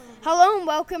Hello and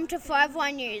welcome to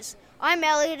 51 News. I'm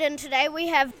Elliot and today we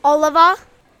have Oliver,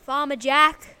 Farmer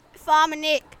Jack, Farmer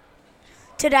Nick.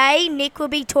 Today Nick will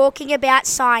be talking about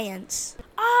science.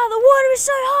 The water is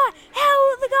so high. How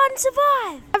will the garden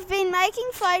survive? I've been making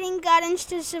floating gardens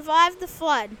to survive the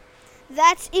flood.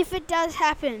 That's if it does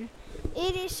happen.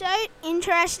 It is so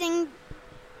interesting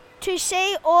to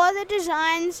see all the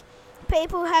designs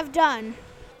people have done.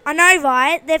 I know,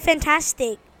 right? They're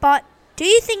fantastic. But do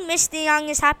you think Mr. Young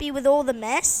is happy with all the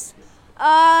mess?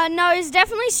 No, he's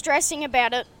definitely stressing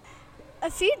about it. A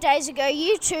few days ago,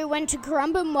 you two went to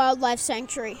Currumbin Wildlife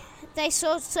Sanctuary. They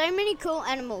saw so many cool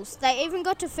animals. They even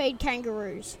got to feed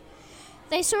kangaroos.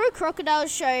 They saw a crocodile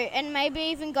show and maybe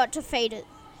even got to feed it.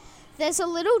 There's a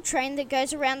little train that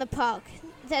goes around the park.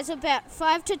 There's about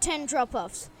 5 to 10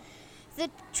 drop-offs. The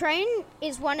train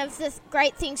is one of the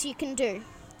great things you can do.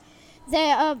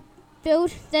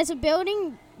 There's a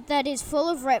building that is full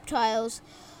of reptiles.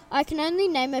 I can only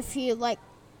name a few, like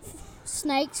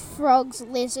snakes, frogs,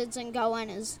 lizards, and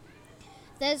goannas.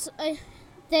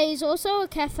 There's also a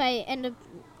cafe and a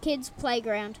kids'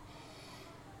 playground.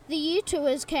 The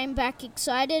U-tours came back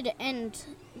excited and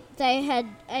they had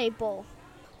a ball.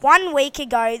 1 week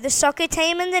ago, the soccer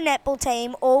team and the netball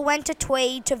team all went to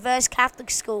Tweed to verse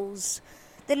Catholic schools.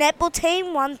 The netball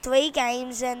team won 3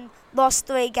 games and lost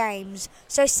 3 games,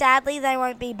 so sadly they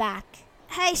won't be back.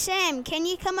 Hey Sam, can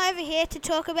you come over here to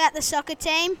talk about the soccer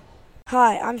team?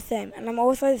 Hi, I'm Sam, and I'm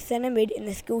also the centre mid in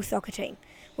the school soccer team.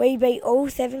 We beat all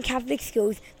 7 Catholic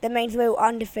schools. That means we were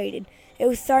undefeated. It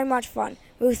was so much fun.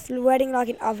 We were sweating like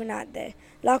an oven out there.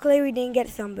 Luckily, we didn't get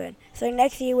sunburned. So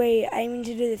next year, we're aiming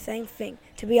to do the same thing,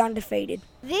 to be undefeated.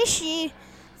 This year,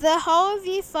 the whole of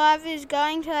Year 5 is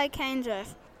going to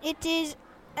Cairnsworth. It is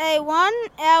a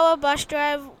 1-hour bus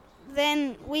drive.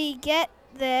 Then we get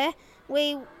there.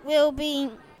 We will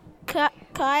be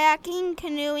kayaking,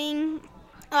 canoeing,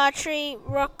 archery,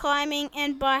 rock climbing,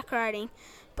 and bike riding.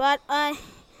 But I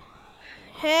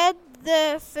heard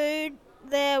the food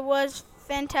there was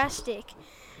fantastic.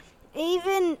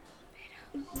 Even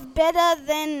better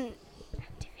than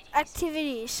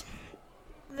activities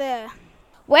there.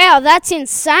 Wow, that's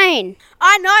insane.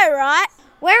 I know, right?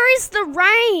 Where is the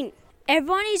rain?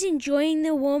 Everyone is enjoying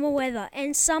the warmer weather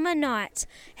and summer nights.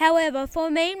 However, for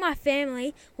me and my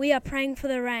family, we are praying for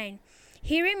the rain.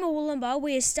 Here in Murwillumbah,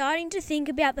 we are starting to think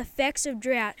about the effects of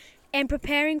drought and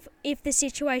preparing if the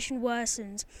situation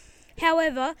worsens.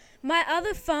 However, my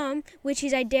other farm, which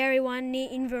is a dairy one near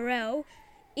Inverell,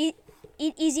 it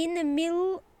is in the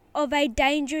middle of a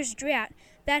dangerous drought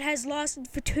that has lasted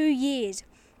for 2 years.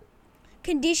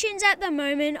 Conditions at the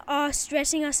moment are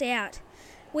stressing us out.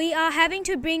 We are having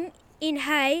to bring in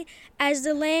hay as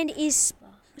the land is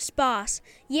sparse,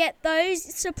 yet those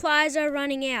supplies are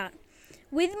running out.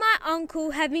 With my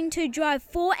uncle having to drive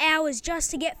 4 hours just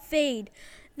to get feed,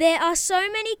 there are so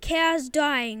many cows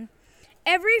dying.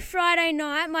 Every Friday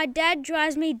night, my dad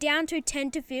drives me down to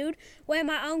Tenterfield, where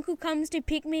my uncle comes to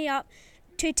pick me up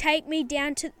to take me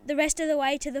down to the rest of the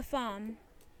way to the farm.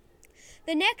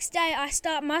 The next day, I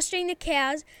start mustering the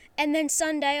cows, and then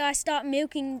Sunday, I start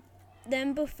milking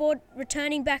them before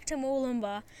returning back to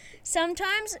Murwillumbah.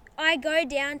 Sometimes I go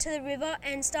down to the river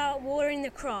and start watering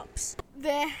the crops.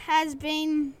 There has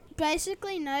been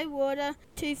basically no water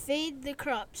to feed the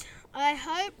crops. I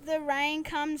hope the rain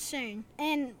comes soon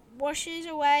and washes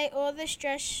away all the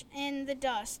stress and the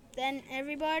dust. Then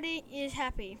everybody is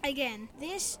happy again.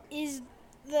 This is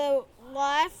the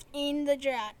life in the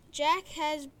drought. Jack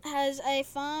has a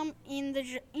farm in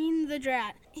the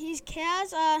drought. His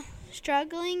cows are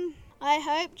struggling. I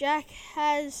hope Jack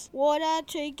has water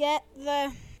to get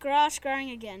the grass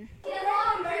growing again.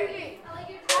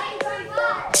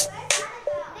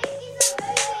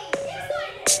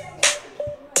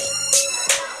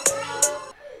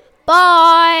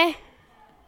 Bye.